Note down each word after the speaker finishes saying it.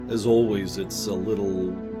As always, it's a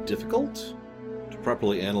little difficult to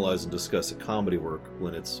properly analyze and discuss a comedy work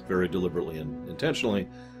when it's very deliberately and intentionally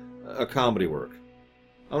a comedy work.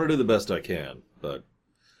 I'm going to do the best I can, but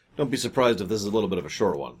don't be surprised if this is a little bit of a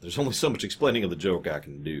short one. There's only so much explaining of the joke I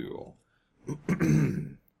can do.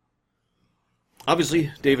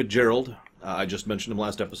 Obviously, David Gerald, I just mentioned him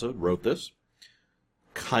last episode, wrote this.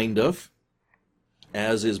 Kind of.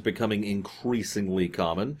 As is becoming increasingly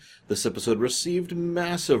common, this episode received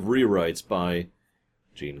massive rewrites by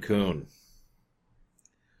Gene Coon.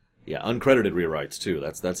 Yeah, uncredited rewrites, too.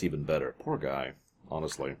 That's even better. Poor guy,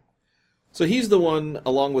 honestly. So he's the one,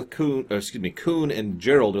 along with Coon and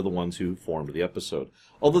Gerald are the ones who formed the episode.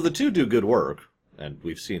 Although the two do good work, and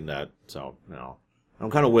we've seen that, so, you know, I'm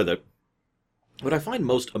kind of with it. What I find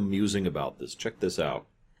most amusing about this, check this out.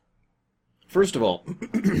 First of all,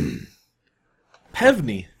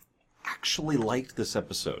 Pevney actually liked this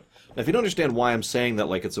episode. Now, if you don't understand why I'm saying that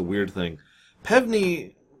like it's a weird thing,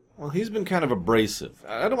 Pevney, well, he's been kind of abrasive.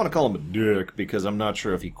 I don't want to call him a dick, because I'm not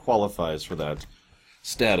sure if he qualifies for that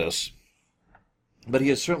status. But he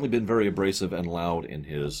has certainly been very abrasive and loud in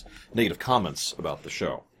his negative comments about the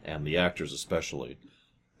show, and the actors especially.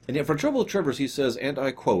 And yet, for Trouble with Tribbles, he says, and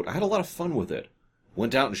I quote, "I had a lot of fun with it.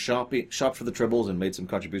 Went out and shopped for the Tribbles and made some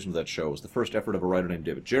contribution to that show. It was the first effort of a writer named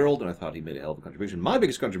David Gerald, and I thought he made a hell of a contribution. My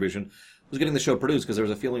biggest contribution was getting the show produced, because there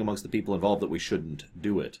was a feeling amongst the people involved that we shouldn't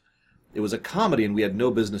do it. It was a comedy, and we had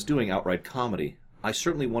no business doing outright comedy. I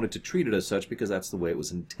certainly wanted to treat it as such, because that's the way it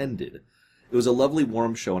was intended. It was a lovely,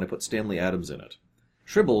 warm show, and I put Stanley Adams in it.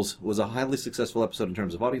 Tribbles was a highly successful episode in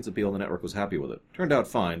terms of audience appeal, and the network was happy with it. Turned out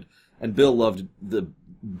fine, and Bill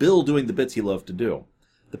doing the bits he loved to do.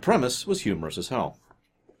 The premise was humorous as hell."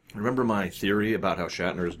 Remember my theory about how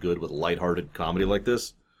Shatner is good with lighthearted comedy like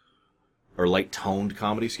this? Or light-toned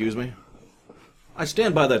comedy, excuse me? I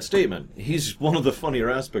stand by that statement. He's one of the funnier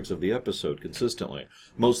aspects of the episode consistently,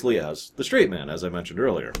 mostly as the straight man, as I mentioned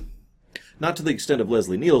earlier. Not to the extent of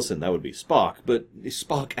Leslie Nielsen, that would be Spock, but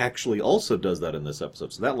Spock actually also does that in this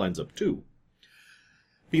episode, so that lines up too.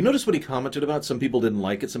 But you notice what he commented about? Some people didn't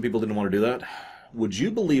like it, some people didn't want to do that. Would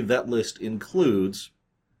you believe that list includes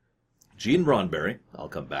Gene Roddenberry, I'll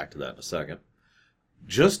come back to that in a second,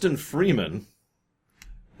 Justin Freeman,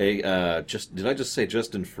 did I just say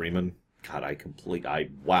Justin Freeman? God,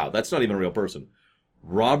 wow, that's not even a real person.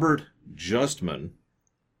 Robert Justman,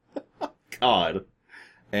 God,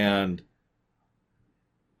 and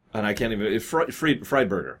I can't even,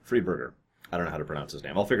 Friedberger. I don't know how to pronounce his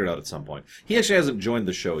name. I'll figure it out at some point. He actually hasn't joined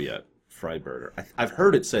the show yet, Friedberger. I've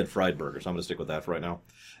heard it said Friedberger, so I'm going to stick with that for right now.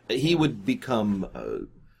 He would become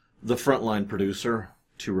the frontline producer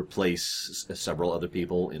to replace several other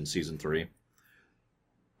people in Season 3.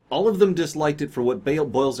 All of them disliked it for what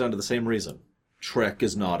boils down to the same reason. Trek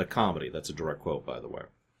is not a comedy. That's a direct quote, by the way.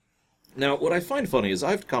 Now, what I find funny is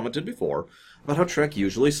I've commented before about how Trek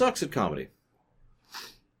usually sucks at comedy.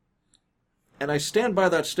 And I stand by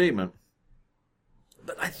that statement.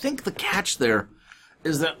 But I think the catch there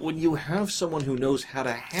is that when you have someone who knows how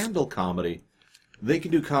to handle comedy, they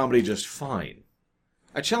can do comedy just fine.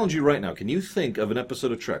 I challenge you right now, can you think of an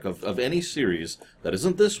episode of Trek, of any series that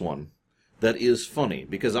isn't this one, that is funny?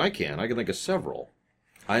 Because I can think of several.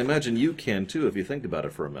 I imagine you can too if you think about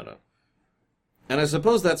it for a minute. And I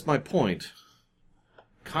suppose that's my point.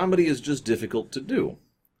 Comedy is just difficult to do.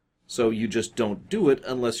 So you just don't do it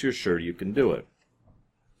unless you're sure you can do it.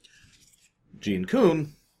 Gene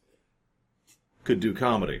Coon could do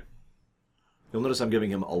comedy. You'll notice I'm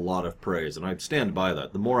giving him a lot of praise, and I stand by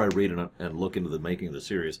that. The more I read and look into the making of the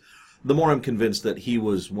series, the more I'm convinced that he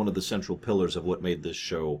was one of the central pillars of what made this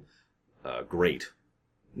show great.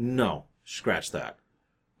 No, scratch that.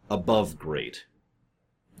 Above great.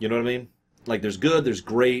 You know what I mean? Like, there's good, there's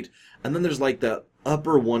great, and then there's like that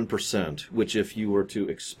upper 1%, which if you were to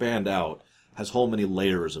expand out, has whole many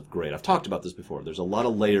layers of great. I've talked about this before. There's a lot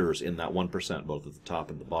of layers in that 1%, both at the top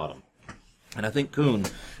and the bottom. And I think Coon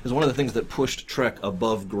is one of the things that pushed Trek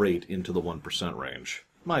above great into the 1% range.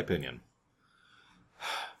 My opinion.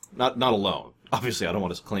 Not alone. Obviously, I don't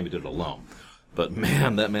want to claim he did it alone. But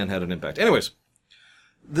man, that man had an impact. Anyways,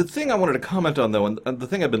 the thing I wanted to comment on, though, and the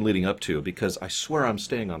thing I've been leading up to, because I swear I'm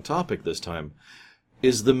staying on topic this time,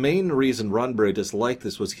 is the main reason Roddenberry disliked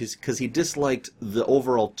this was because he disliked the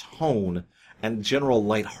overall tone and general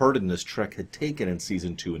lightheartedness Trek had taken in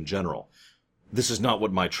Season 2 in general. This is not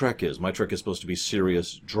what my Trek is. My Trek is supposed to be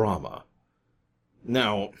serious drama.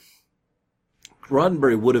 Now,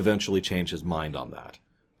 Roddenberry would eventually change his mind on that.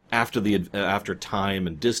 After time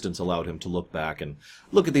and distance allowed him to look back and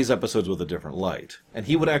look at these episodes with a different light. And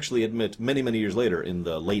he would actually admit many, many years later, in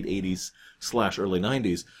the late 80s / early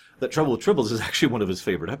 90s, that Trouble with Tribbles is actually one of his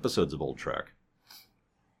favorite episodes of old Trek.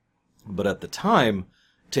 But at the time,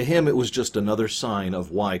 to him it was just another sign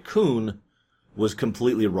of why Kuhn was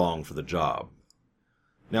completely wrong for the job.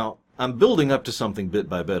 Now, I'm building up to something bit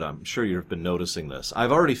by bit. I'm sure you've been noticing this.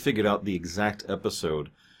 I've already figured out the exact episode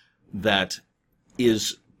that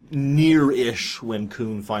is near-ish when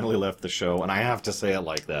Kuhn finally left the show, and I have to say it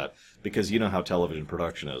like that, because you know how television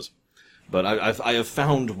production is. But I have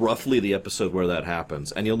found roughly the episode where that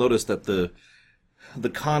happens, and you'll notice that the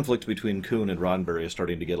conflict between Kuhn and Roddenberry is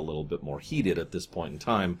starting to get a little bit more heated at this point in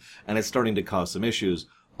time, and it's starting to cause some issues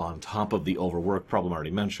on top of the overwork problem I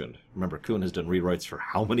already mentioned. Remember, Kuhn has done rewrites for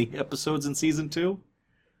how many episodes in Season 2?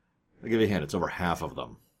 I'll give you a hint, it's over half of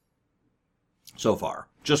them. So far.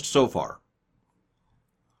 Just so far.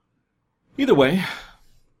 Either way,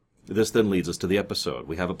 this then leads us to the episode.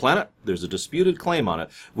 We have a planet, there's a disputed claim on it.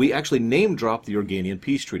 We actually name-drop the Organian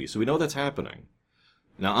Peace Treaty, so we know that's happening.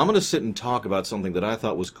 Now, I'm going to sit and talk about something that I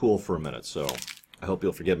thought was cool for a minute, so I hope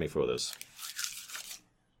you'll forgive me for this.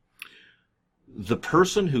 The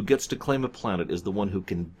person who gets to claim a planet is the one who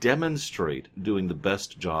can demonstrate doing the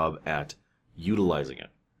best job at utilizing it,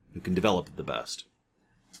 who can develop it the best.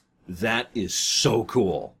 That is so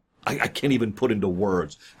cool. I can't even put into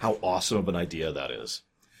words how awesome of an idea that is.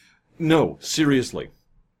 No, seriously.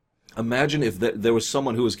 Imagine if there was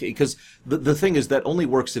someone who was... Because the thing is, that only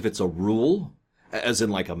works if it's a rule, as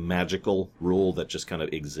in like a magical rule that just kind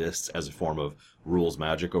of exists as a form of rules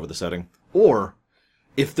magic over the setting. Or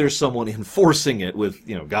if there's someone enforcing it with,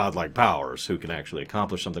 godlike powers who can actually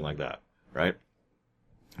accomplish something like that, right?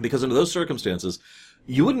 Because under those circumstances,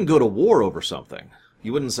 you wouldn't go to war over something.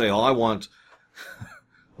 You wouldn't say, I want...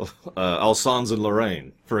 Alsace and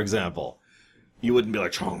Lorraine, for example. You wouldn't be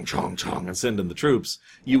like, chong, chong, chong, and send in the troops.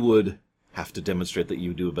 You would have to demonstrate that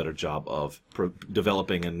you do a better job of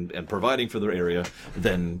developing and providing for their area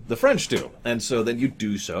than the French do. And so then you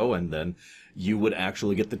do so, and then you would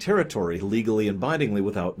actually get the territory legally and bindingly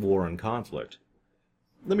without war and conflict.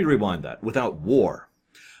 Let me rewind that. Without war.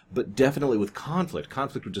 But definitely with conflict.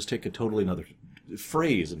 Conflict would just take a totally another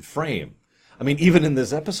phrase and frame. I mean, even in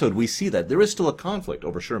this episode, we see that. There is still a conflict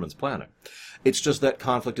over Sherman's planet. It's just that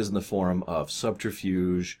conflict is in the form of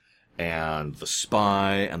subterfuge and the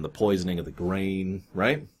spy and the poisoning of the grain,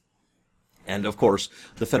 right? And, of course,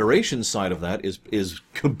 the Federation side of that is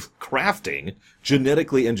crafting,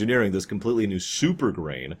 genetically engineering this completely new super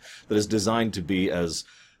grain that is designed to be as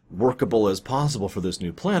workable as possible for this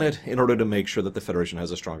new planet in order to make sure that the Federation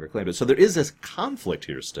has a stronger claim to it. So there is this conflict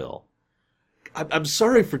here still. I'm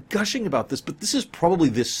sorry for gushing about this, but this is probably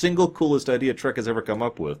the single coolest idea Trek has ever come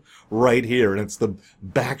up with right here, and it's the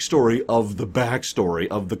backstory of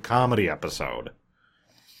the comedy episode.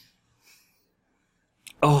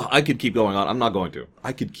 Oh, I could keep going on. I'm not going to.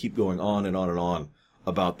 I could keep going on and on and on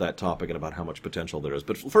about that topic and about how much potential there is.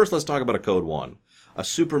 But first, let's talk about a Code 1. A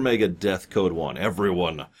super mega death Code 1.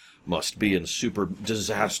 Everyone must be in super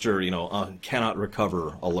disaster, cannot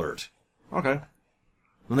recover alert. Okay.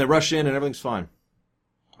 Then they rush in and everything's fine.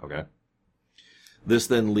 Okay. This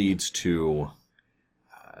then leads to...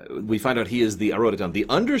 we find out he is I wrote it down, the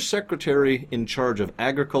Undersecretary in charge of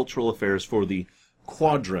Agricultural Affairs for the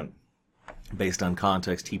Quadrant. Based on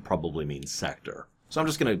context, he probably means sector. So I'm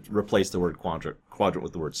just going to replace the word quadrant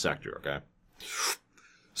with the word sector, okay?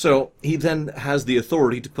 So he then has the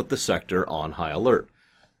authority to put the sector on high alert.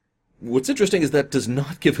 What's interesting is that does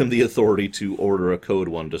not give him the authority to order a Code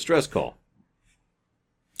 1 distress call.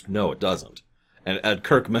 No, it doesn't. And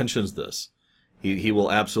Kirk mentions this. He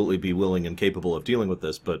will absolutely be willing and capable of dealing with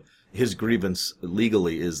this, but his grievance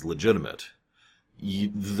legally is legitimate.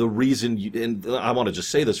 The reason, and I want to just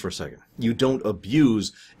say this for a second, you don't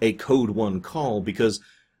abuse a Code 1 call because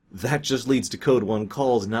that just leads to Code 1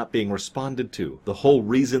 calls not being responded to. The whole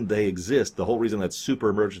reason they exist, the whole reason that super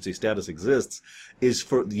emergency status exists, is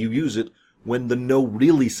for you use it when the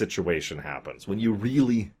no-really situation happens, when you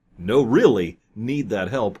really need that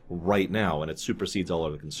help right now, and it supersedes all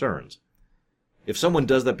other concerns. If someone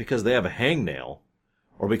does that because they have a hangnail,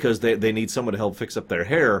 or because they need someone to help fix up their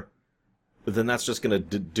hair, then that's just going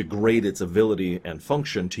to degrade its ability and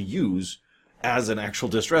function to use as an actual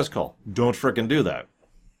distress call. Don't frickin' do that.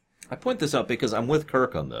 I point this out because I'm with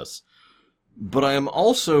Kirk on this, but I am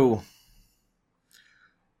also...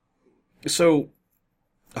 So,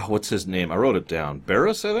 what's his name? I wrote it down.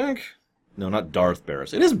 Barris, I think? No, not Darth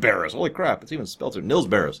Barris. It is Barris. Holy crap. It's even spelled it. Nils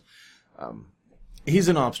Barris. He's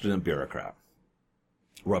an obstinate bureaucrat.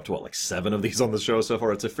 We're up to, like 7 of these on the show so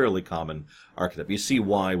far. It's a fairly common archetype. You see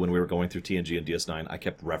why, when we were going through TNG and DS9, I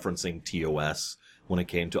kept referencing TOS when it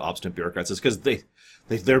came to obstinate bureaucrats. It's because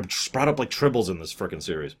they're sprout up like Tribbles in this frickin'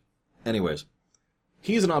 series. Anyways,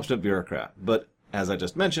 He's an obstinate bureaucrat, but as I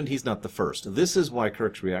just mentioned, he's not the first. This is why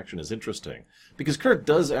Kirk's reaction is interesting, because Kirk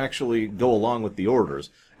does actually go along with the orders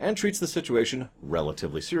and treats the situation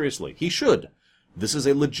relatively seriously. He should. This is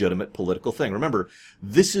a legitimate political thing. Remember,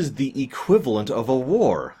 this is the equivalent of a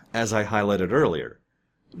war, as I highlighted earlier.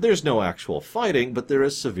 There's no actual fighting, but there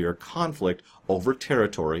is severe conflict over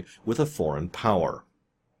territory with a foreign power.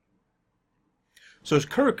 So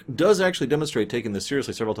Kirk does actually demonstrate taking this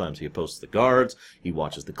seriously several times. He posts the guards, he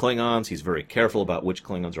watches the Klingons, he's very careful about which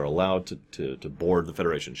Klingons are allowed to board the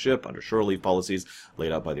Federation ship under shore leave policies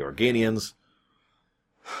laid out by the Organians.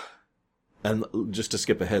 And just to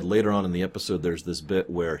skip ahead, later on in the episode, there's this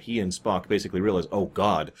bit where he and Spock basically realize, oh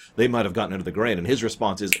god, they might have gotten into the grain, and his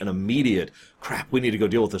response is an immediate, crap, we need to go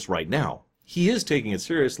deal with this right now. He is taking it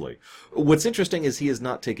seriously. What's interesting is he is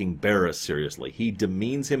not taking Barris seriously. He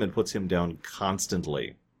demeans him and puts him down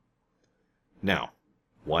constantly. Now,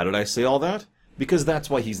 why did I say all that? Because that's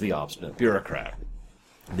why he's the obstinate bureaucrat.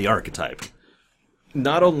 The archetype.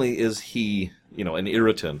 Not only is he, an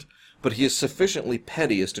irritant, but he is sufficiently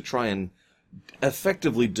petty as to try and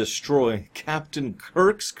effectively destroy Captain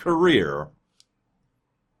Kirk's career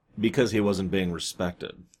because he wasn't being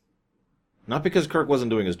respected. Not because Kirk wasn't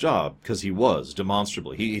doing his job, because he was,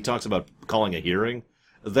 demonstrably. He talks about calling a hearing.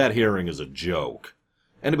 That hearing is a joke.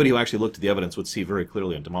 Anybody who actually looked at the evidence would see very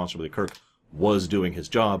clearly and demonstrably Kirk was doing his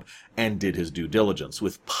job and did his due diligence,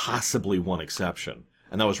 with possibly one exception.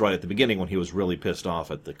 And that was right at the beginning when he was really pissed off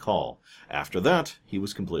at the call. After that, he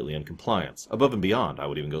was completely in compliance. Above and beyond, I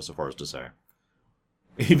would even go so far as to say.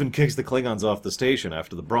 He even kicks the Klingons off the station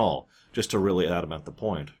after the brawl, just to really adamant the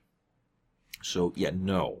point. So, yeah,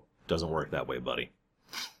 no. Doesn't work that way, buddy.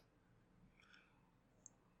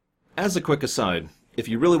 As a quick aside, if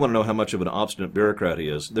you really want to know how much of an obstinate bureaucrat he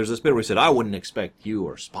is, there's this bit where he said, I wouldn't expect you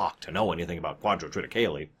or Spock to know anything about Quadro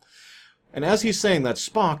Triticale. And as he's saying that,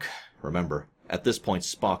 Spock, remember, at this point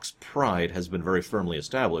Spock's pride has been very firmly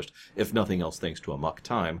established, if nothing else thanks to Amok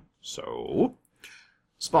Time. So,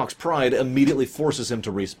 Spock's pride immediately forces him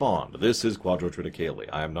to respond. This is Quadro Triticale.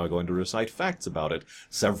 I am now going to recite facts about it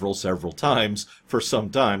several times for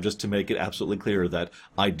some time just to make it absolutely clear that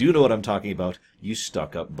I do know what I'm talking about, you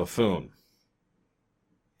stuck-up buffoon.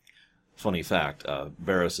 Funny fact,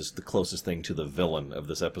 Varys is the closest thing to the villain of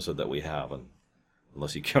this episode that we have,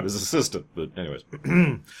 unless you count his assistant. But anyways,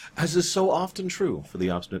 as is so often true for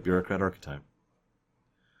the obstinate bureaucrat archetype.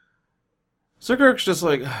 So Kirk's just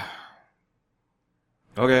like,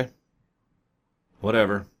 okay,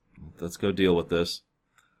 whatever, let's go deal with this.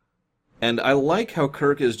 And I like how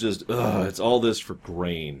Kirk is just, it's all this for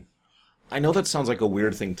grain. I know that sounds like a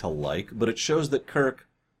weird thing to like, but it shows that Kirk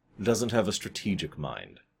doesn't have a strategic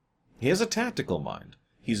mind. He has a tactical mind.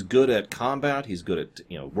 He's good at combat, he's good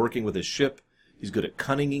at, working with his ship, he's good at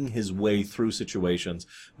cunninging his way through situations,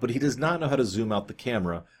 but he does not know how to zoom out the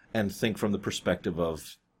camera and think from the perspective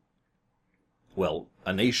of, well,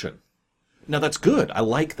 a nation. Now that's good, I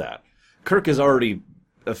like that. Kirk is already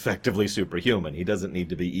effectively superhuman. He doesn't need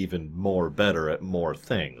to be even more better at more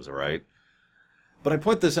things, right? But I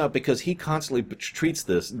point this out because he constantly treats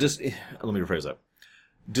this, let me rephrase that.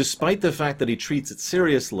 Despite the fact that he treats it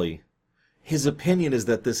seriously, his opinion is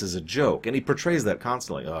that this is a joke, and he portrays that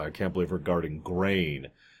constantly. Oh, I can't believe we're guarding grain.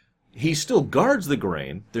 He still guards the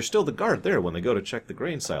grain. There's still the guard there when they go to check the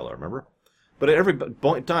grain silo, remember? But at every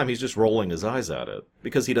time, he's just rolling his eyes at it,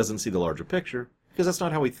 because he doesn't see the larger picture, because that's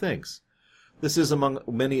not how he thinks. This is, among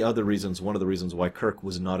many other reasons, one of the reasons why Kirk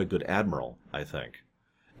was not a good admiral, I think.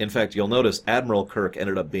 In fact, you'll notice Admiral Kirk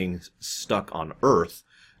ended up being stuck on Earth,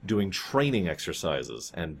 doing training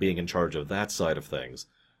exercises, and being in charge of that side of things,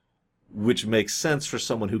 which makes sense for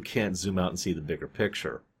someone who can't zoom out and see the bigger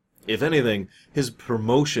picture. If anything, his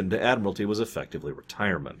promotion to Admiralty was effectively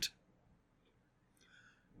retirement.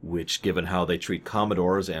 Which, given how they treat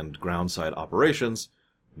Commodores and groundside operations,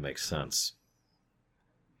 makes sense.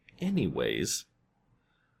 Anyways,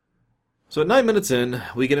 so at 9 minutes in,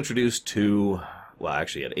 we get introduced to, well,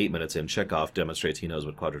 actually at 8 minutes in, Chekhov demonstrates he knows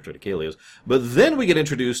what Quadro Triticale is, but then we get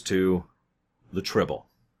introduced to the Tribble.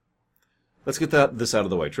 Let's get this out of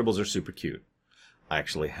the way. Tribbles are super cute. I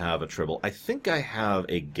actually have a Tribble. I think I have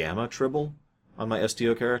a Gamma Tribble on my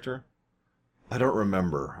STO character. I don't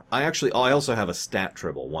remember. I also have a stat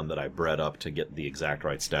Tribble, one that I bred up to get the exact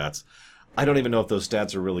right stats. I don't even know if those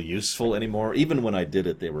stats are really useful anymore. Even when I did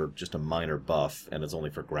it, they were just a minor buff, and it's only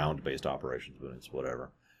for ground-based operations, but it's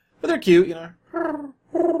whatever. But they're cute, you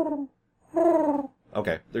know.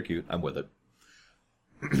 Okay, they're cute. I'm with it.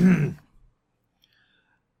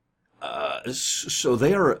 So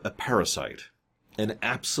they are a parasite. An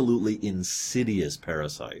absolutely insidious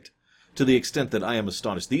parasite. to the extent that I am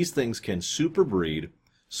astonished. These things can super breed,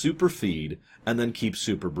 super feed, and then keep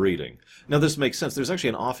super breeding. Now this makes sense. There's actually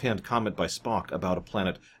an offhand comment by Spock about a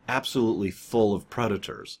planet absolutely full of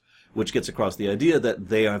predators, which gets across the idea that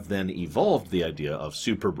they have then evolved the idea of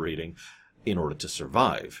super breeding in order to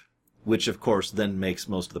survive, which of course then makes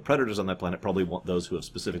most of the predators on that planet, probably want those who have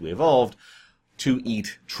specifically evolved, to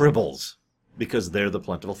eat tribbles, because they're the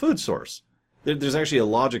plentiful food source. There's actually a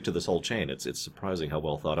logic to this whole chain. It's surprising how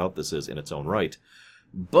well thought out this is in its own right.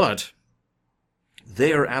 But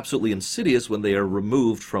they are absolutely insidious when they are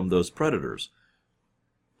removed from those predators.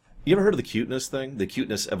 You ever heard of the cuteness thing? The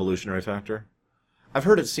cuteness evolutionary factor? I've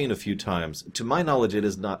heard it seen a few times. To my knowledge, it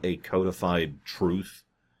is not a codified truth.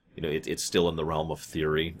 You know, it's still in the realm of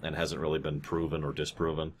theory and hasn't really been proven or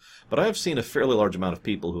disproven. But I have seen a fairly large amount of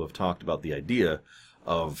people who have talked about the idea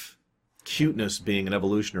of cuteness being an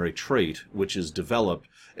evolutionary trait which is developed.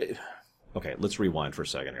 Okay, let's rewind for a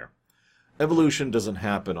second here. Evolution doesn't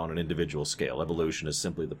happen on an individual scale. Evolution is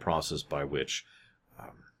simply the process by which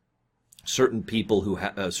certain people who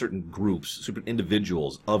certain groups, certain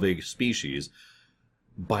individuals of a species,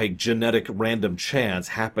 by genetic random chance,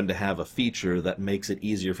 happen to have a feature that makes it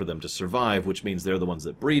easier for them to survive, which means they're the ones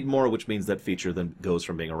that breed more, which means that feature then goes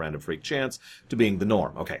from being a random freak chance to being the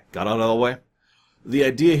norm. Okay, got out of the way? The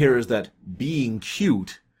idea here is that being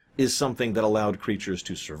cute is something that allowed creatures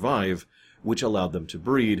to survive, which allowed them to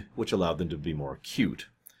breed, which allowed them to be more cute.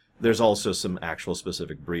 There's also some actual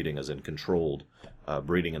specific breeding, as in controlled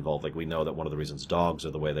breeding involved. Like we know that one of the reasons dogs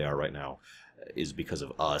are the way they are right now is because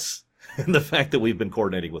of us. And the fact that we've been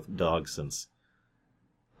coordinating with dogs since,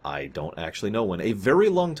 I don't actually know when, a very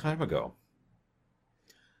long time ago.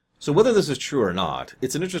 So whether this is true or not,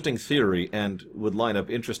 it's an interesting theory and would line up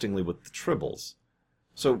interestingly with the Tribbles.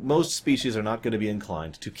 So most species are not going to be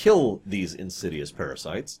inclined to kill these insidious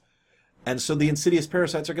parasites. And so the insidious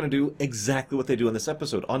parasites are going to do exactly what they do in this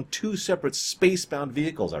episode on two separate space-bound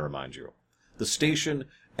vehicles, I remind you. The Station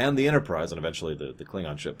and the Enterprise, and eventually the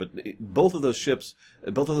Klingon ship. But both of those ships,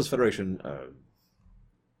 both of those Federation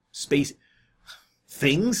space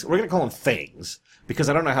things, we're going to call them things, because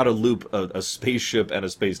I don't know how to loop a spaceship and a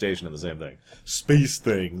space station in the same thing. Space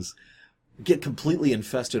things get completely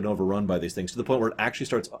infested and overrun by these things to the point where it actually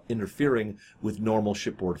starts interfering with normal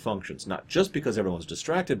shipboard functions. Not just because everyone's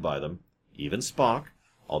distracted by them, even Spock,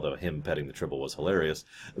 although him petting the Tribble was hilarious,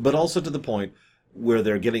 but also to the point where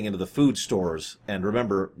they're getting into the food stores. And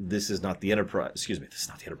remember, this is not the Enterprise, this is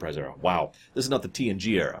not the Enterprise era. Wow. This is not the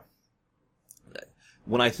TNG era.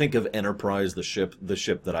 When I think of Enterprise, the ship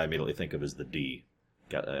that I immediately think of is the D.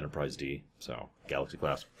 Enterprise D, so Galaxy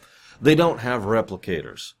class. They don't have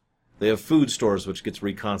replicators. They have food stores which gets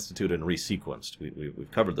reconstituted and resequenced.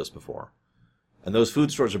 We've covered this before. And those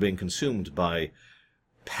food stores are being consumed by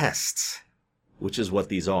pests, which is what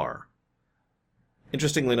these are.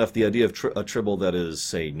 Interestingly enough, the idea of a Tribble that is,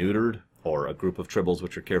 say, neutered, or a group of Tribbles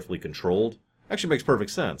which are carefully controlled, actually makes perfect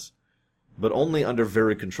sense. But only under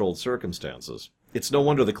very controlled circumstances. It's no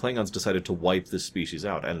wonder the Klingons decided to wipe this species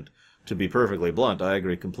out, and to be perfectly blunt, I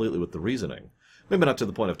agree completely with the reasoning. Maybe not to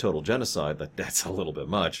the point of total genocide, that's a little bit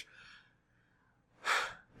much.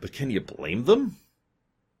 But can you blame them?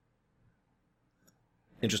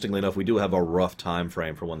 Interestingly enough, we do have a rough time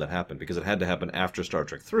frame for when that happened, because it had to happen after Star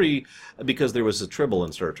Trek 3, because there was a Tribble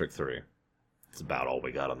in Star Trek 3. That's about all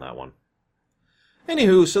we got on that one.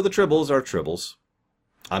 Anywho, so the Tribbles are Tribbles.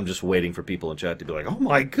 I'm just waiting for people in chat to be like, oh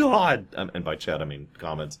my god! And by chat, I mean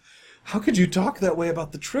comments. How could you talk that way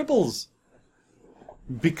about the Tribbles?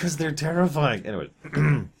 Because they're terrifying. Anyway.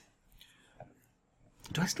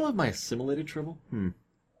 Do I still have my assimilated Tribble?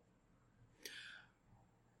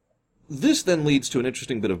 This then leads to an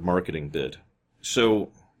interesting bit of marketing bid. So,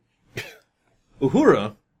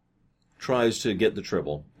 Uhura tries to get the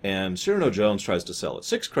Tribble, and Cyrano Jones tries to sell it.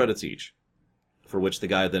 6 credits each, for which the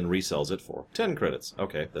guy then resells it for 10 credits.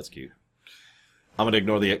 Okay, that's cute. I'm going to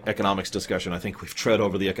ignore the economics discussion. I think we've tread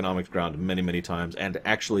over the economics ground many, many times, and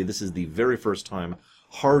actually this is the very first time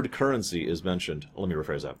hard currency is mentioned. Let me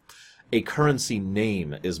rephrase that. A currency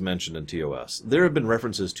name is mentioned in TOS. There have been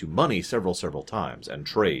references to money several times, and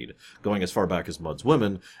trade, going as far back as Mudd's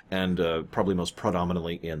Women, and probably most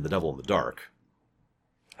predominantly in The Devil in the Dark.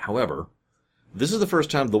 However, this is the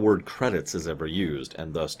first time the word credits is ever used,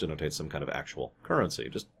 and thus denotates some kind of actual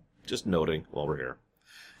currency. Just noting while we're here.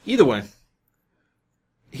 Either way,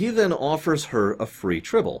 he then offers her a free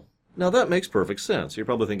Tribble. Now that makes perfect sense. You're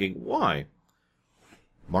probably thinking, why?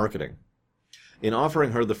 Marketing. In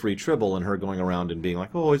offering her the free Tribble and her going around and being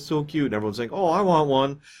like, oh, it's so cute, and everyone's saying, oh, I want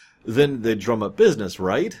one, then they drum up business,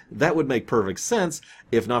 right? That would make perfect sense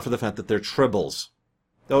if not for the fact that they're Tribbles.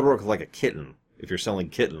 That would work like a kitten. if you're selling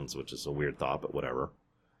kittens, which is a weird thought, but whatever.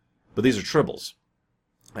 But these are Tribbles.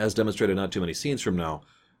 As demonstrated not too many scenes from now,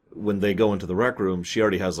 when they go into the rec room, she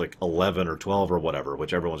already has like 11 or 12 or whatever,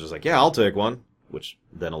 which everyone's just like, yeah, I'll take one, which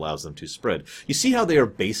then allows them to spread. You see how they are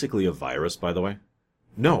basically a virus, by the way?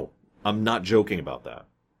 No, I'm not joking about that.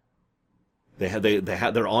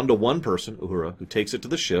 They're onto one person, Uhura, who takes it to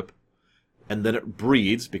the ship, and then it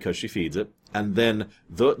breeds because she feeds it, and then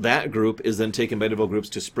that group is then taken by individual groups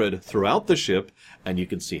to spread throughout the ship, and you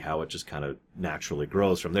can see how it just kind of naturally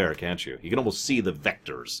grows from there, can't you? You can almost see the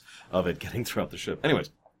vectors of it getting throughout the ship. Anyways,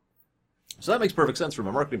 so that makes perfect sense from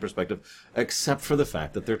a marketing perspective, except for the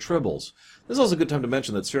fact that they're Tribbles. This is also a good time to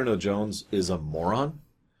mention that Cyrano Jones is a moron.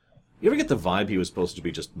 You ever get the vibe he was supposed to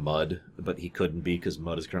be just Mud, but he couldn't be because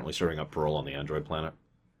Mud is currently serving up parole on the android planet?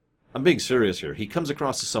 I'm being serious here. He comes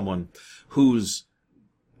across as someone who's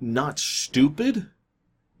not stupid,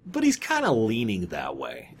 but he's kind of leaning that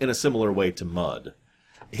way, in a similar way to Mud.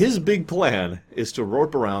 His big plan is to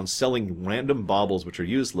rope around selling random baubles which are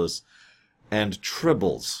useless, and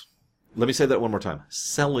Tribbles. Let me say that one more time.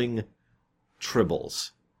 Selling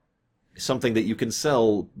Tribbles. Something that you can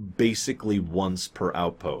sell basically once per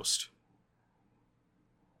outpost.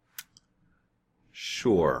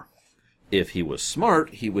 Sure. If he was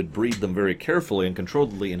smart, he would breed them very carefully and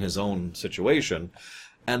controlledly in his own situation,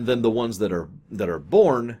 and then the ones that are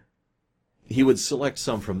born, he would select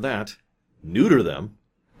some from that, neuter them,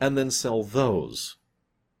 and then sell those.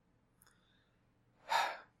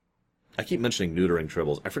 I keep mentioning neutering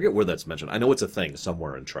Tribbles. I forget where that's mentioned. I know it's a thing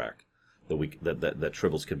somewhere in Trek that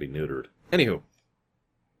Tribbles can be neutered. Anywho.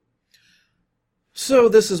 So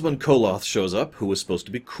this is when Koloth shows up, who was supposed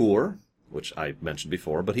to be Kur, which I mentioned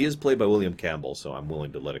before, but he is played by William Campbell, so I'm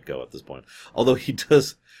willing to let it go at this point. Although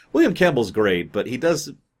William Campbell's great, but he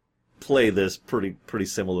does play this pretty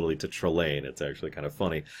similarly to Trelane. It's actually kind of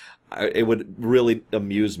funny. It would really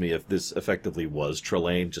amuse me if this effectively was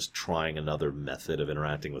Trelane, just trying another method of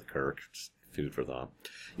interacting with Kirk. Just food for thought.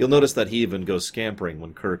 You'll notice that he even goes scampering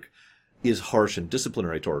when Kirk is harsh and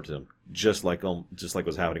disciplinary towards him, just like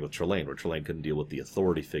was happening with Trelane, where Trelane couldn't deal with the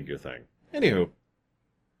authority figure thing. Anywho.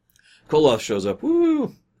 Koloth shows up.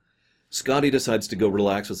 Woo! Scotty decides to go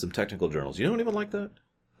relax with some technical journals. You know anyone like that?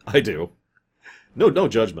 I do. No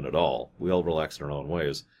judgment at all. We all relax in our own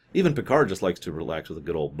ways. Even Picard just likes to relax with a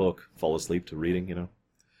good old book, fall asleep to reading, you know.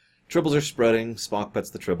 Tribbles are spreading. Spock pets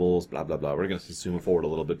the Tribbles, blah, blah, blah. We're going to zoom forward a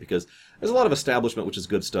little bit because there's a lot of establishment, which is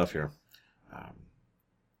good stuff here.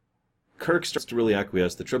 Kirk starts to really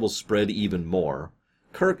acquiesce. The Tribbles spread even more.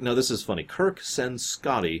 Now this is funny, Kirk sends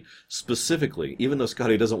Scotty specifically, even though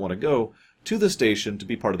Scotty doesn't want to go, to the station to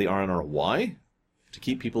be part of the R&R. Why? To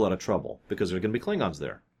keep people out of trouble, because there are going to be Klingons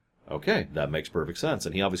there. Okay, that makes perfect sense,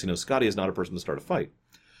 and he obviously knows Scotty is not a person to start a fight.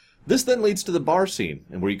 This then leads to the bar scene,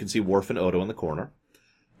 and where you can see Worf and Odo in the corner,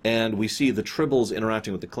 and we see the Tribbles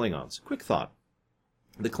interacting with the Klingons. Quick thought.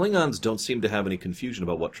 The Klingons don't seem to have any confusion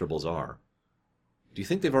about what Tribbles are. Do you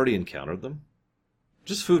think they've already encountered them?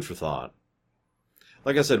 Just food for thought.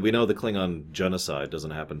 Like I said, we know the Klingon genocide doesn't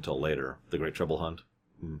happen until later. The Great Trouble Hunt.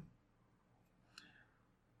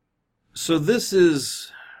 So this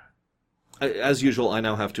is... As usual, I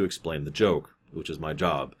now have to explain the joke, which is my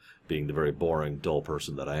job, being the very boring, dull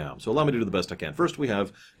person that I am. So allow me to do the best I can. First, we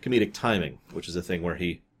have comedic timing, which is a thing where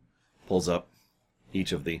he pulls up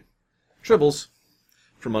each of the Tribbles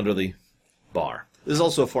from under the bar. This is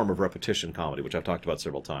also a form of repetition comedy, which I've talked about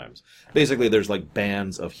several times. Basically, there's like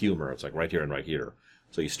bands of humor. It's like right here and right here.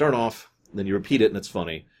 So you start off, then you repeat it, and it's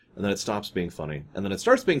funny, and then it stops being funny, and then it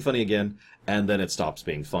starts being funny again, and then it stops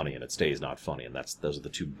being funny, and it stays not funny, and those are the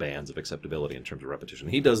two bands of acceptability in terms of repetition.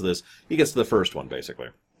 He does this, he gets to the first one, basically.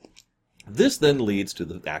 This then leads to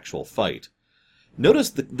the actual fight. Notice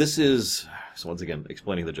that this is, so once again,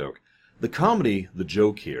 explaining the joke. The comedy, the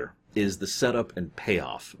joke here, is the setup and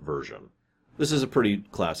payoff version. This is a pretty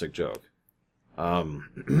classic joke.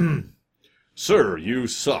 Sir, you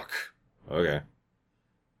suck. Okay.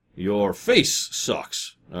 Your face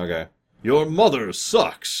sucks. Okay. Your mother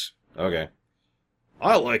sucks. Okay.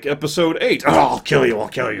 I like episode 8. Oh, I'll kill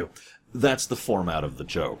you. That's the format of the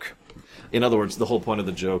joke. In other words, the whole point of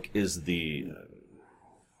the joke is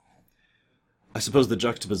I suppose the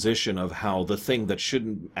juxtaposition of how the thing that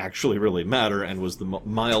shouldn't actually really matter and was the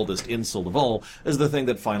mildest insult of all is the thing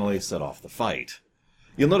that finally set off the fight.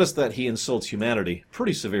 You'll notice that he insults humanity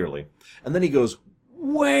pretty severely, and then he goes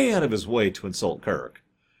way out of his way to insult Kirk.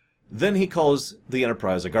 Then he calls the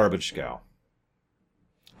Enterprise a garbage scow.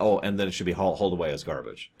 Oh, and then it should be hauled away as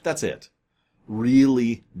garbage. That's it.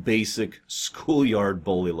 Really basic schoolyard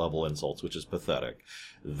bully level insults, which is pathetic.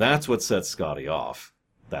 That's what sets Scotty off.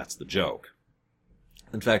 That's the joke.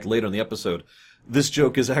 In fact, later in the episode, this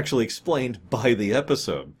joke is actually explained by the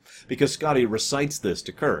episode. Because Scotty recites this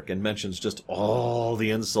to Kirk and mentions just all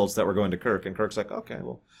the insults that were going to Kirk. And Kirk's like, okay,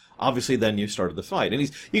 well, obviously then you started the fight. And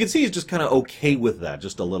you can see he's just kind of okay with that,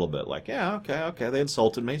 just a little bit. Like, yeah, okay, they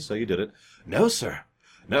insulted me, so you did it. No, sir.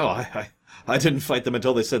 No, I didn't fight them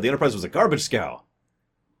until they said the Enterprise was a garbage scow.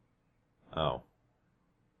 Oh.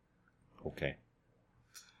 Okay.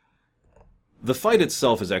 The fight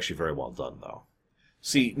itself is actually very well done, though.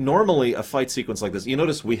 See, normally a fight sequence like this, you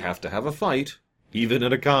notice we have to have a fight, even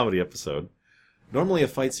in a comedy episode. Normally a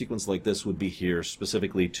fight sequence like this would be here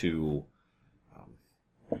specifically to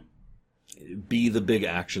be the big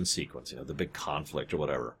action sequence, the big conflict or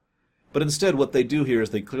whatever. But instead what they do here is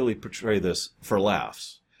they clearly portray this for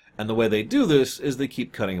laughs. And the way they do this is they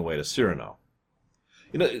keep cutting away to Cyrano.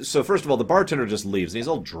 So first of all, the bartender just leaves, and he's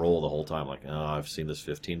all droll the whole time, like, oh, I've seen this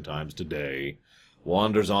 15 times today.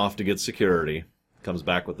 Wanders off to get security, comes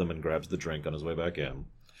back with them and grabs the drink on his way back in.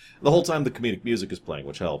 The whole time the comedic music is playing,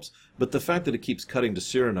 which helps. But the fact that it keeps cutting to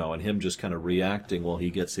Cyrano and him just kind of reacting while he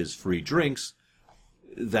gets his free drinks,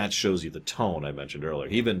 that shows you the tone I mentioned earlier.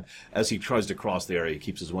 Even as he tries to cross the area, he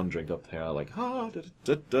keeps his one drink up there, like,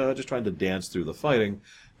 just trying to dance through the fighting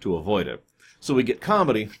to avoid it. So we get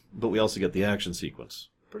comedy, but we also get the action sequence.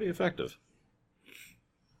 Pretty effective.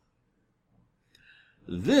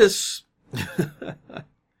 This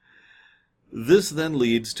then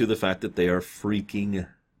leads to the fact that they are freaking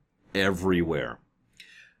everywhere.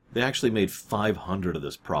 They actually made 500 of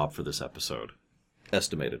this prop for this episode.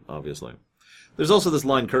 Estimated, obviously. There's also this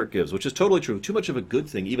line Kirk gives, which is totally true. Too much of a good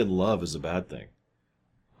thing, even love, is a bad thing.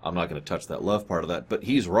 I'm not going to touch that love part of that, but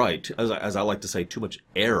he's right. As I like to say, too much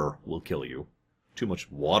air will kill you. Too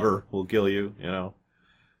much water will kill you,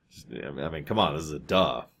 I mean, come on, this is a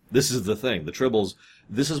duh. This is the thing. The Tribbles,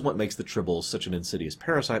 this is what makes the Tribbles such an insidious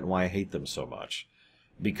parasite and why I hate them so much.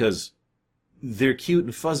 Because they're cute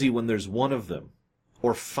and fuzzy when there's one of them,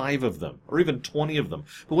 or 5 of them, or even 20 of them.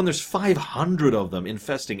 But when there's 500 of them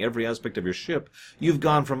infesting every aspect of your ship, you've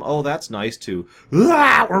gone from, oh, that's nice, to,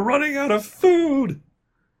 we're running out of food!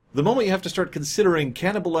 The moment you have to start considering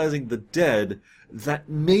cannibalizing the dead, that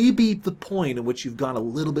may be the point at which you've gone a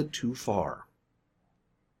little bit too far.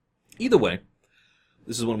 Either way,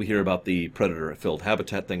 this is when we hear about the predator-filled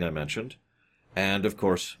habitat thing I mentioned. And, of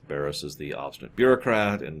course, Barris is the obstinate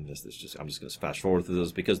bureaucrat, and I'm just going to fast forward through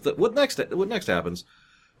this, because what next happens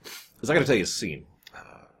is I got to tell you a scene.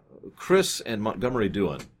 Chris and Montgomery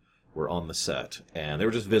Dewan were on the set, and they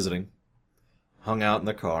were just visiting, hung out in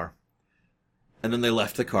the car, and then they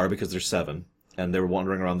left the car because they're 7, and they were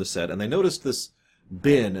wandering around the set, and they noticed this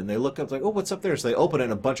bin, and they look up like, oh, what's up there? So they open it,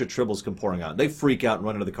 and a bunch of Tribbles come pouring out. They freak out and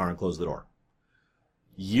run into the car and close the door.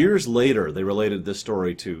 Years later, they related this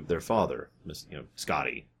story to their father,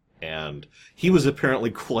 Scotty, and he was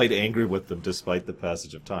apparently quite angry with them despite the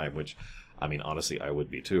passage of time, which, I mean, honestly, I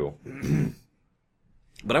would be too.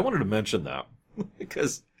 But I wanted to mention that,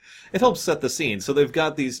 because it helps set the scene. So they've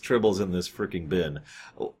got these Tribbles in this freaking bin,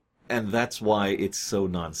 and that's why it's so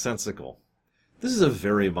nonsensical. This is a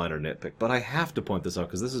very minor nitpick, but I have to point this out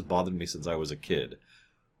because this has bothered me since I was a kid.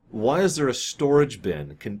 Why is there a storage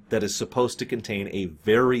bin that is supposed to contain a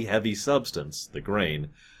very heavy substance, the grain,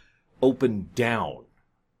 open down?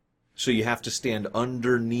 So you have to stand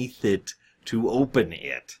underneath it to open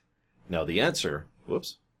it. Now the answer...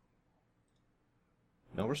 Whoops.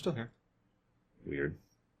 No, we're still here. Weird.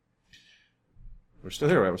 We're still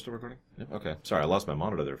here, right? We're still recording? Yep. Okay. Sorry, I lost my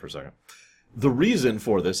monitor there for a second. The reason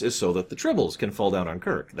for this is so that the Tribbles can fall down on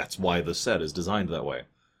Kirk. That's why the set is designed that way.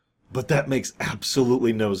 But that makes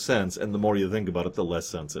absolutely no sense, and the more you think about it, the less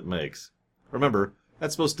sense it makes. Remember,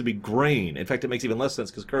 that's supposed to be grain. In fact, it makes even less sense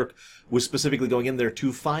because Kirk was specifically going in there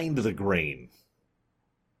to find the grain.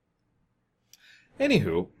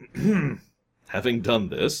 Anywho, having done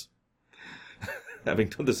this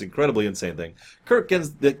incredibly insane thing, Kirk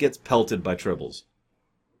gets pelted by Tribbles.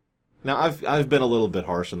 Now, I've been a little bit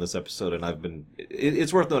harsh in this episode, and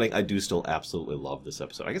it's worth noting I do still absolutely love this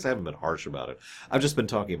episode. I guess I haven't been harsh about it. I've just been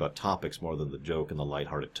talking about topics more than the joke and the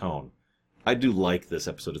lighthearted tone. I do like this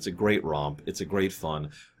episode. It's a great romp. It's a great fun.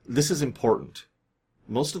 This is important.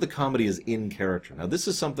 Most of the comedy is in character. Now, this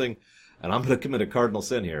is something, and I'm going to commit a cardinal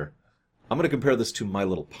sin here. I'm going to compare this to My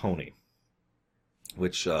Little Pony,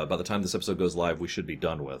 which by the time this episode goes live, we should be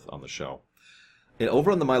done with on the show. And over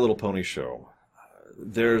on the My Little Pony show,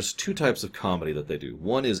 there's 2 types of comedy that they do.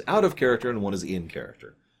 One is out of character and one is in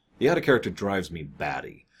character. The out of character drives me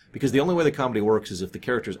batty, because the only way the comedy works is if the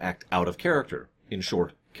characters act out of character. In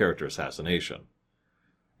short, character assassination.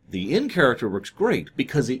 The in character works great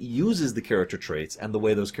because it uses the character traits and the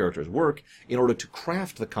way those characters work in order to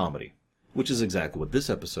craft the comedy, which is exactly what this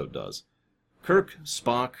episode does. Kirk,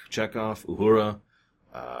 Spock, Chekhov, Uhura,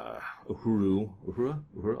 Uhura?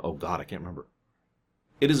 Oh god, I can't remember.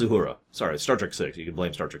 It is Uhura. Sorry, Star Trek 6. You can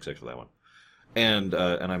blame Star Trek 6 for that one. And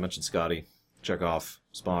I mentioned Scotty, Chekhov,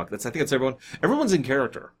 Spock. I think that's everyone. Everyone's in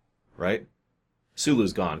character, right?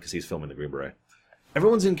 Sulu's gone because he's filming the Green Beret.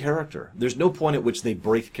 Everyone's in character. There's no point at which they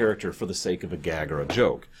break character for the sake of a gag or a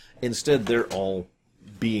joke. Instead, they're all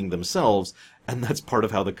being themselves, and that's part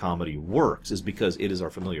of how the comedy works, is because it is our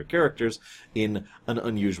familiar characters in an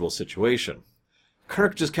unusual situation.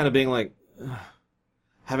 Kirk just kind of being like,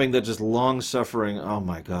 having that just long-suffering, oh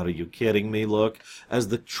my god, are you kidding me, look, as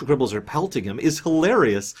the Tribbles are pelting him, is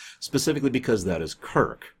hilarious, specifically because that is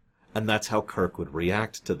Kirk. And that's how Kirk would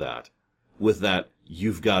react to that, with that,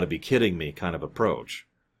 you've got to be kidding me kind of approach.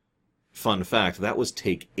 Fun fact, that was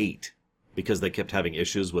take 8, because they kept having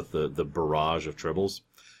issues with the barrage of Tribbles.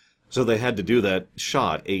 So they had to do that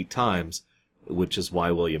shot 8 times, which is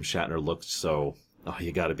why William Shatner looked so, oh,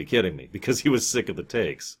 you got to be kidding me, because he was sick of the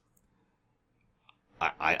takes.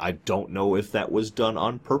 I don't know if that was done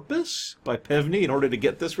on purpose by Pevney in order to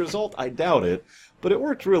get this result. I doubt it, but it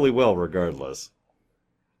worked really well regardless.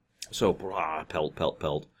 So, pelt, pelt,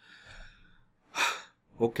 pelt.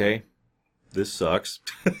 Okay, this sucks.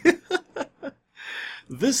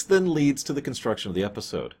 This then leads to the construction of the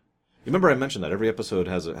episode. Remember I mentioned that every episode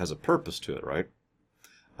has a purpose to it, right?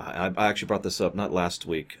 I actually brought this up not last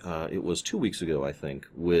week. It was 2 weeks ago, I think,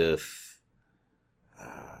 with...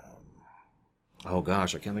 oh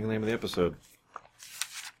gosh, I can't think of the name of the episode.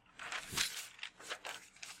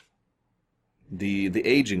 The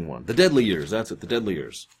aging one. The Deadly Years, that's it, The Deadly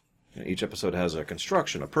Years. You know, each episode has a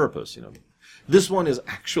construction, a purpose, you know. This one is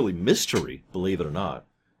actually mystery, believe it or not.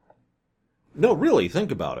 No, really,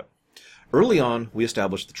 think about it. Early on, we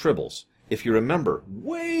established the Tribbles. If you remember,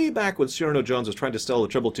 way back when Cyrano Jones was trying to sell the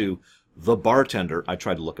Tribble to the bartender, I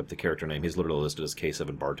tried to look up the character name, he's literally listed as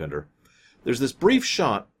K7 bartender. There's this brief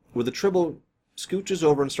shot where the Tribble scooches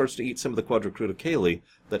over and starts to eat some of the quadricruta Kaylee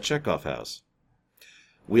that Chekhov has.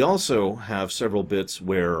 We also have several bits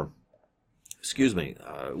where,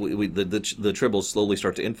 the Tribbles slowly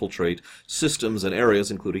start to infiltrate systems and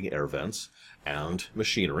areas, including air vents and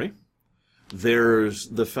machinery. There's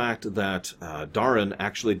the fact that Darren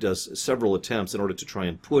actually does several attempts in order to try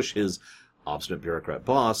and push his obstinate bureaucrat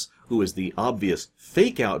boss, who is the obvious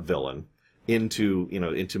fake-out villain, into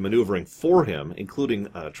maneuvering for him, including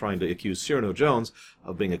trying to accuse Cyrano Jones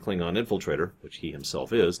of being a Klingon infiltrator, which he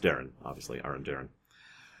himself is. Darren, obviously, Aaron Darren.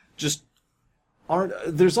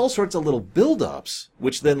 There's all sorts of little build-ups,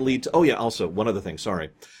 which then lead to... Oh yeah, also, one other thing, sorry.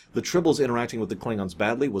 The Tribbles interacting with the Klingons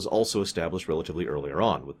badly was also established relatively earlier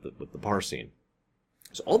on with the bar scene.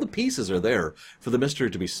 So all the pieces are there for the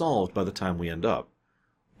mystery to be solved by the time we end up.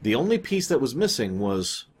 The only piece that was missing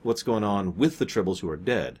was what's going on with the Tribbles who are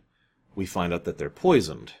dead. We find out that they're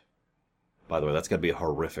poisoned. By the way, that's got to be a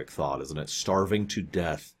horrific thought, isn't it? Starving to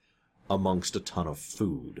death amongst a ton of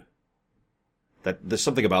food. There's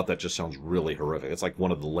something about that just sounds really horrific. It's like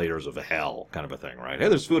one of the layers of hell kind of a thing, right? Hey,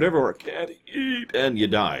 there's food everywhere. Can't eat, and you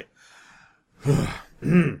die.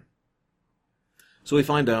 So we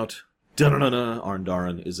find out, Arn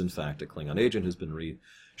Darren is in fact a Klingon agent who's been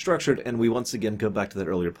restructured, and we once again go back to that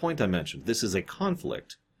earlier point I mentioned. This is a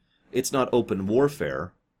conflict. It's not open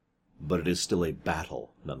warfare, but it is still a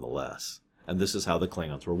battle nonetheless. And this is how the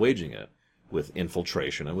Klingons were waging it, with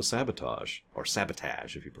infiltration and with sabotage, or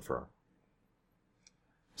sabotage if you prefer.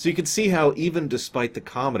 So you can see how, even despite the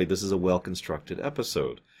comedy, this is a well-constructed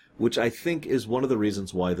episode, which I think is one of the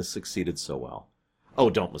reasons why this succeeded so well. Oh,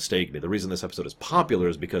 don't mistake me, the reason this episode is popular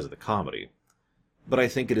is because of the comedy. But I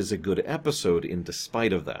think it is a good episode in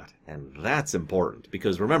despite of that, and that's important,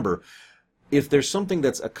 because remember, if there's something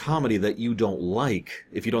that's a comedy that you don't like,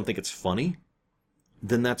 if you don't think it's funny,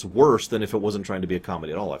 then that's worse than if it wasn't trying to be a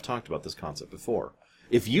comedy at all. I've talked about this concept before.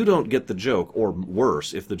 If you don't get the joke, or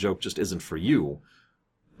worse, if the joke just isn't for you,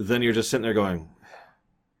 then you're just sitting there going,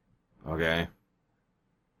 okay,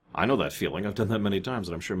 I know that feeling. I've done that many times,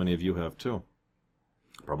 and I'm sure many of you have too.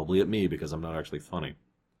 Probably at me, because I'm not actually funny.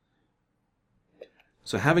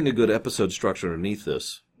 So having a good episode structure underneath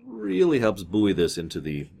this really helps buoy this into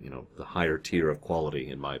the higher tier of quality,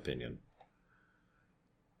 in my opinion.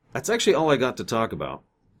 That's actually all I got to talk about.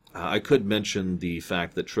 I could mention the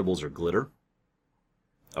fact that Tribbles are glitter.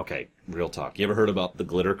 Okay, real talk. You ever heard about the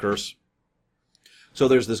glitter curse? So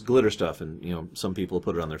there's this glitter stuff, and, some people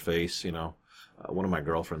put it on their face, One of my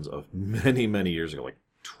girlfriends of many, many years ago, like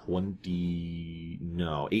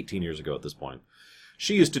 18 years ago at this point,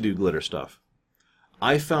 she used to do glitter stuff.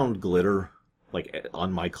 I found glitter, like,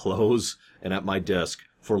 on my clothes and at my desk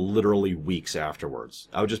for literally weeks afterwards.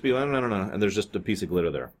 I would just be like, no, and there's just a piece of glitter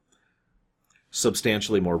there.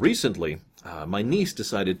 Substantially more recently, my niece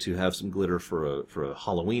decided to have some glitter for a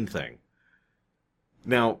Halloween thing.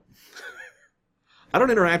 Now, I don't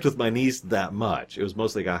interact with my niece that much. It was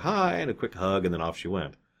mostly a hi and a quick hug, and then off she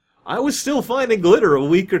went. I was still finding glitter a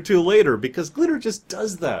week or two later, because glitter just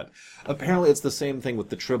does that. Apparently it's the same thing with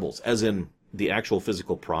the Tribbles, as in the actual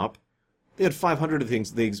physical prop. They had 500 of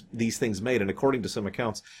these things made, and according to some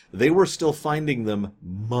accounts, they were still finding them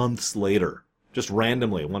months later. Just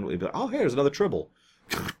randomly. One would be like, oh, hey, there's another Tribble.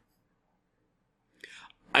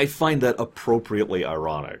 I find that appropriately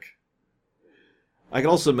ironic. I can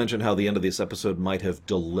also mention how the end of this episode might have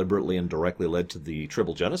deliberately and directly led to the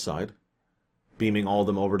Tribble genocide, beaming all of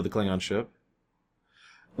them over to the Klingon ship.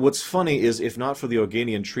 What's funny is, if not for the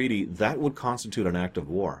Organian Treaty, that would constitute an act of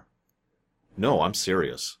war. No, I'm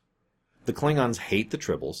serious. The Klingons hate the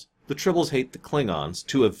Tribbles. The Tribbles hate the Klingons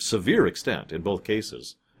to a severe extent in both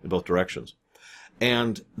cases, in both directions.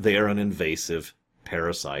 And they are an invasive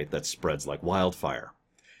parasite that spreads like wildfire.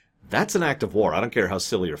 That's an act of war. I don't care how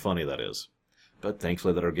silly or funny that is. But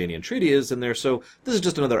thankfully that Organian Treaty is in there, so this is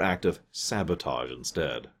just another act of sabotage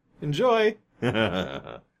instead. Enjoy!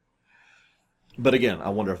 But again, I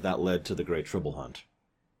wonder if that led to the Great Tribble Hunt.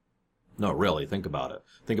 No, really, think about it.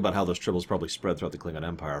 Think about how those Tribbles probably spread throughout the Klingon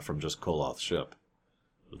Empire from just Koloth's ship.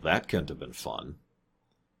 That can't have been fun.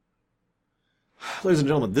 Ladies and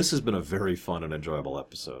gentlemen, this has been a very fun and enjoyable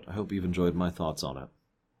episode. I hope you've enjoyed my thoughts on it.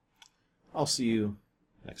 I'll see you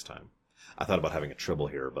next time. I thought about having a Tribble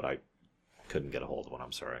here, but I couldn't get a hold of one,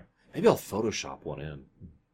 I'm sorry. Maybe I'll Photoshop one in.